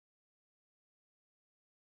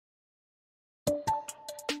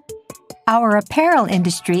Our apparel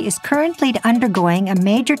industry is currently undergoing a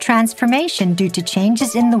major transformation due to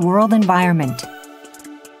changes in the world environment.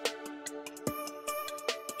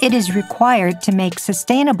 It is required to make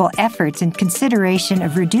sustainable efforts in consideration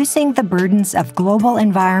of reducing the burdens of global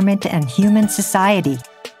environment and human society.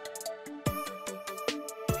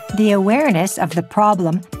 The awareness of the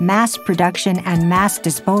problem, mass production and mass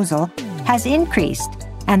disposal, has increased,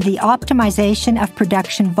 and the optimization of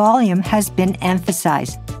production volume has been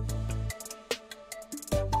emphasized.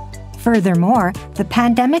 Furthermore, the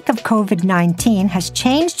pandemic of COVID-19 has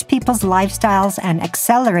changed people's lifestyles and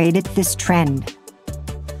accelerated this trend.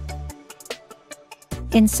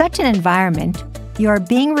 In such an environment, you are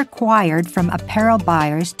being required from apparel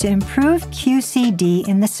buyers to improve QCD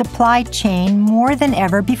in the supply chain more than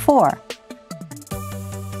ever before.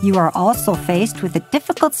 You are also faced with a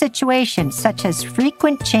difficult situation such as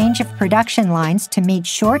frequent change of production lines to meet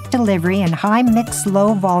short delivery and high-mix,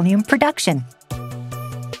 low-volume production.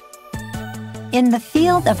 In the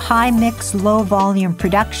field of high-mix, low-volume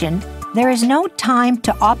production, there is no time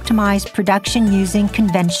to optimize production using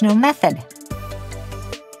conventional method.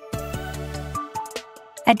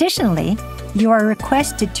 Additionally, you are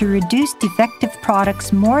requested to reduce defective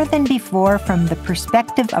products more than before from the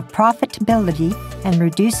perspective of profitability and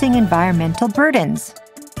reducing environmental burdens.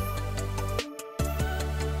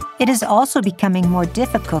 It is also becoming more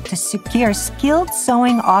difficult to secure skilled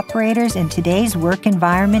sewing operators in today's work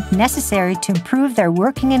environment necessary to improve their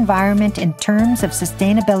working environment in terms of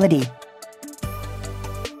sustainability.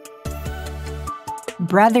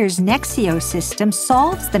 Brothers' NEXIO system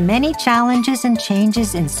solves the many challenges and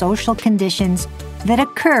changes in social conditions that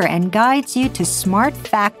occur and guides you to smart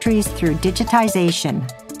factories through digitization.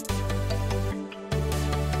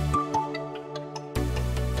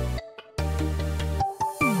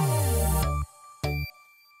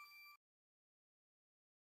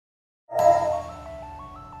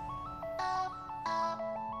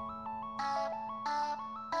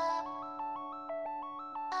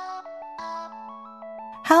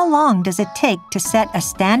 How long does it take to set a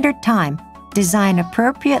standard time, design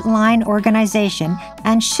appropriate line organization,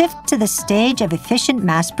 and shift to the stage of efficient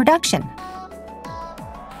mass production?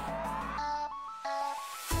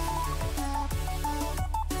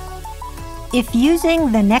 If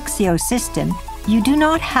using the NEXIO system, you do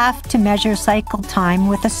not have to measure cycle time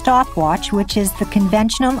with a stopwatch, which is the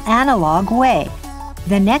conventional analog way.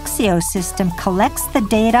 The NEXIO system collects the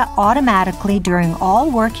data automatically during all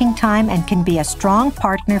working time and can be a strong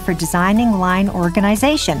partner for designing line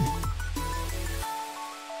organization.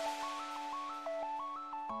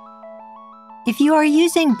 If you are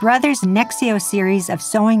using Brothers' NEXIO series of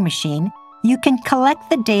sewing machine, you can collect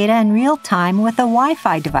the data in real time with a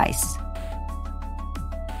Wi-Fi device.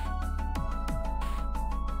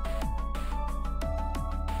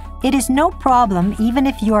 It is no problem even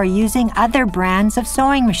if you are using other brands of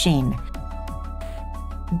sewing machine.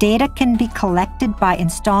 Data can be collected by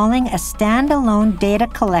installing a standalone data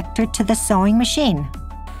collector to the sewing machine.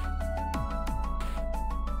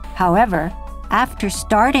 However, after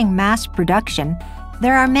starting mass production,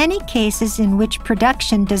 there are many cases in which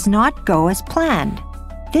production does not go as planned.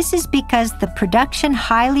 This is because the production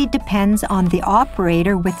highly depends on the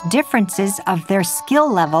operator with differences of their skill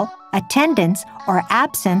level, attendance, or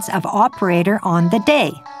absence of operator on the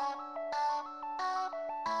day.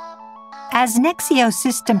 As NEXIO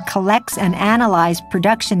system collects and analyzes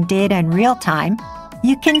production data in real time,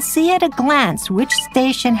 you can see at a glance which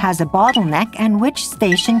station has a bottleneck and which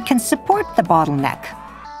station can support the bottleneck.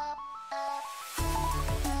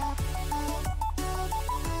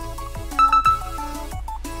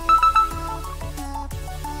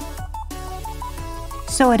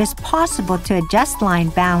 So it is possible to adjust line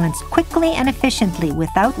balance quickly and efficiently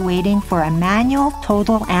without waiting for a manual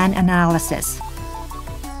total and analysis.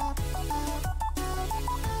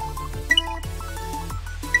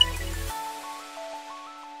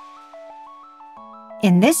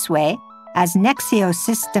 In this way, as NEXIO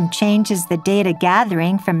system changes the data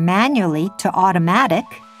gathering from manually to automatic,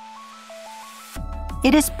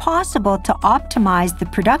 it is possible to optimize the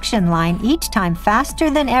production line each time faster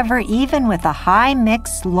than ever, even with a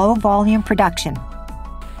high-mix, low-volume production.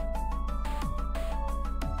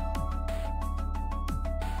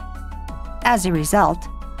 As a result,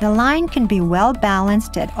 the line can be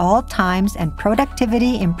well-balanced at all times and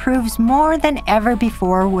productivity improves more than ever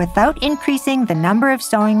before without increasing the number of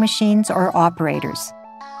sewing machines or operators.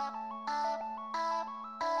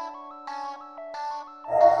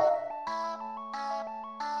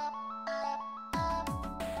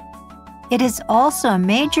 It is also a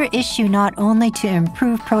major issue not only to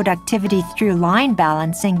improve productivity through line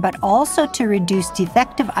balancing, but also to reduce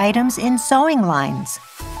defective items in sewing lines.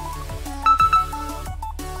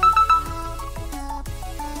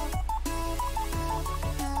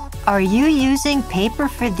 Are you using paper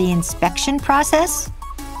for the inspection process?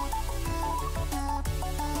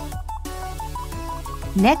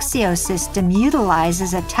 NEXIO System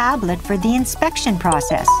utilizes a tablet for the inspection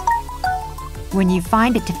process. When you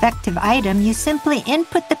find a defective item, you simply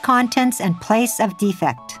input the contents and place of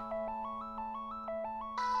defect.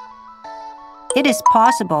 It is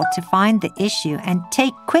possible to find the issue and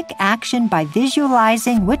take quick action by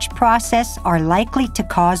visualizing which process are likely to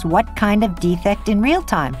cause what kind of defect in real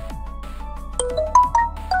time.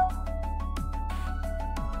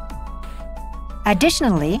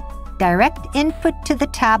 Additionally, direct input to the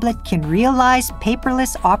tablet can realize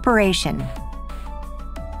paperless operation.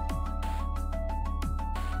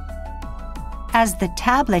 As the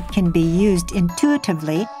tablet can be used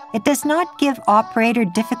intuitively, it does not give operator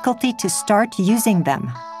difficulty to start using them.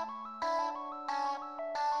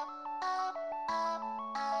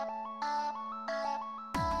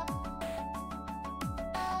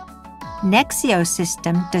 NEXIO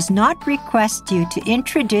System does not request you to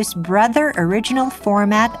introduce Brother original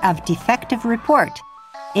format of defective report.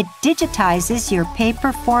 It digitizes your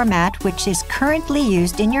paper format which is currently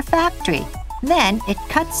used in your factory. Then it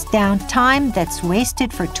cuts down time that's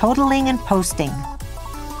wasted for totaling and posting.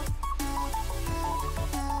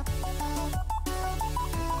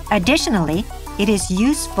 Additionally, it is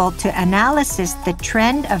useful to analyze the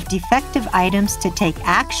trend of defective items to take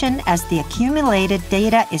action as the accumulated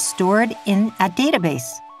data is stored in a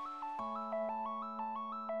database.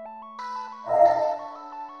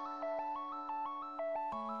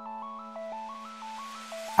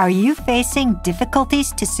 Are you facing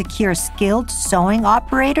difficulties to secure skilled sewing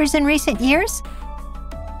operators in recent years?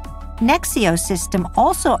 NEXIO System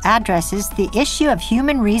also addresses the issue of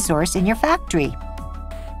human resource in your factory.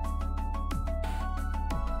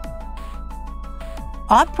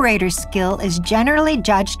 Operator skill is generally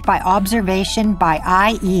judged by observation by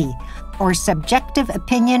IE, or subjective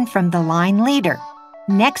opinion from the line leader.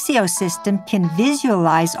 NEXIO System can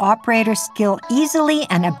visualize operator skill easily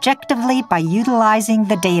and objectively by utilizing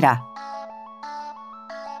the data.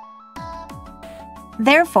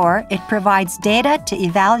 Therefore, it provides data to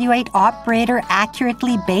evaluate operator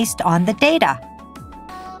accurately based on the data.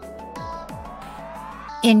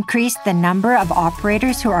 Increase the number of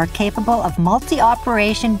operators who are capable of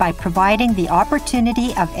multi-operation by providing the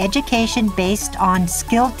opportunity of education based on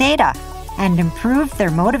skilled data, and improve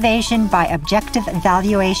their motivation by objective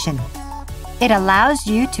evaluation. It allows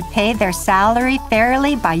you to pay their salary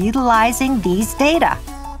fairly by utilizing these data.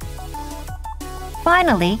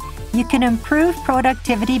 Finally, you can improve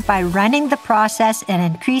productivity by running the process and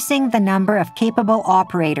increasing the number of capable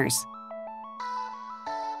operators.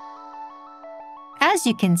 As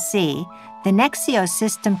you can see, the NEXIO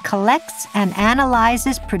System collects and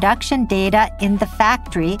analyzes production data in the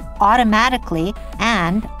factory automatically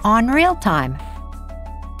and on real time.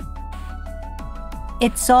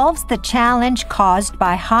 It solves the challenge caused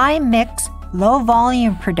by high-mix,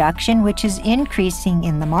 low-volume production, which is increasing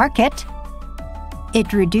in the market.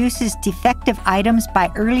 It reduces defective items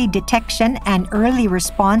by early detection and early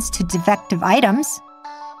response to defective items.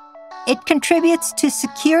 It contributes to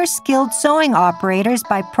secure skilled sewing operators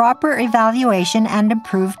by proper evaluation and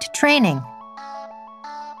improved training.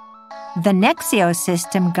 The NEXIO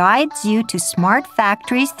System guides you to smart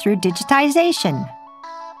factories through digitization.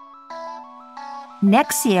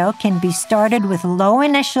 NEXIO can be started with low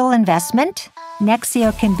initial investment.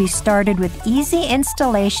 NEXIO can be started with easy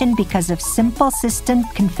installation because of simple system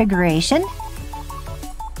configuration.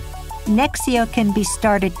 NEXIO can be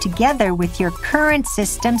started together with your current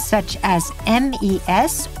system such as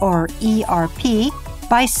MES or ERP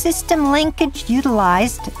by system linkage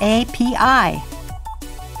utilized API.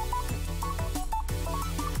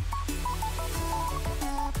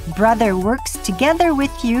 Brother works together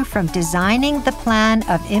with you from designing the plan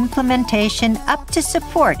of implementation up to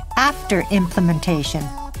support after implementation.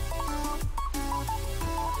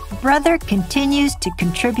 Brother continues to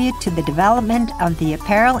contribute to the development of the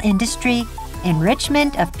apparel industry,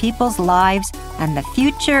 enrichment of people's lives, and the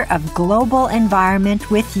future of global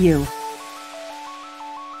environment with you.